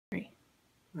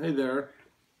Hey there.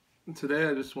 Today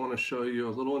I just want to show you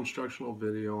a little instructional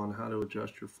video on how to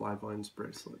adjust your Flyvines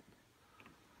bracelet.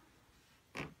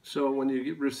 So when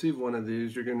you receive one of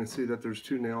these, you're going to see that there's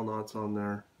two nail knots on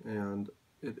there, and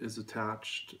it is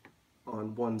attached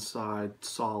on one side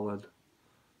solid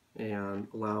and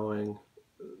allowing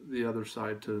the other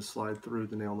side to slide through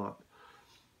the nail knot.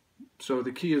 So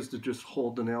the key is to just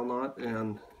hold the nail knot,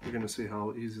 and you're going to see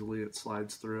how easily it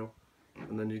slides through,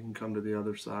 and then you can come to the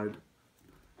other side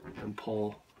and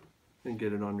pull and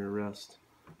get it on your wrist.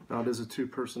 Now it is a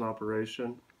two-person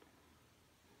operation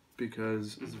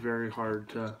because it's very hard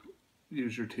to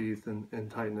use your teeth and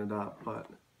tighten it up, but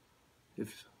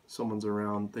if someone's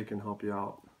around, they can help you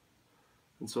out.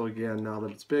 And so again, now that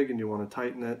it's big and you want to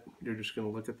tighten it, you're just going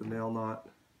to look at the nail knot,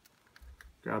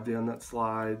 grab the end that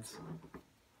slides,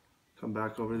 come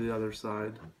back over to the other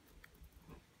side,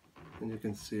 and you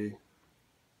can see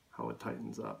how it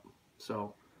tightens up.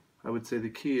 So I would say the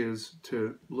key is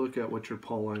to look at what you're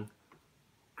pulling,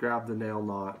 grab the nail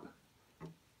knot,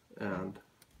 and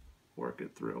work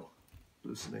it through,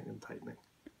 loosening and tightening.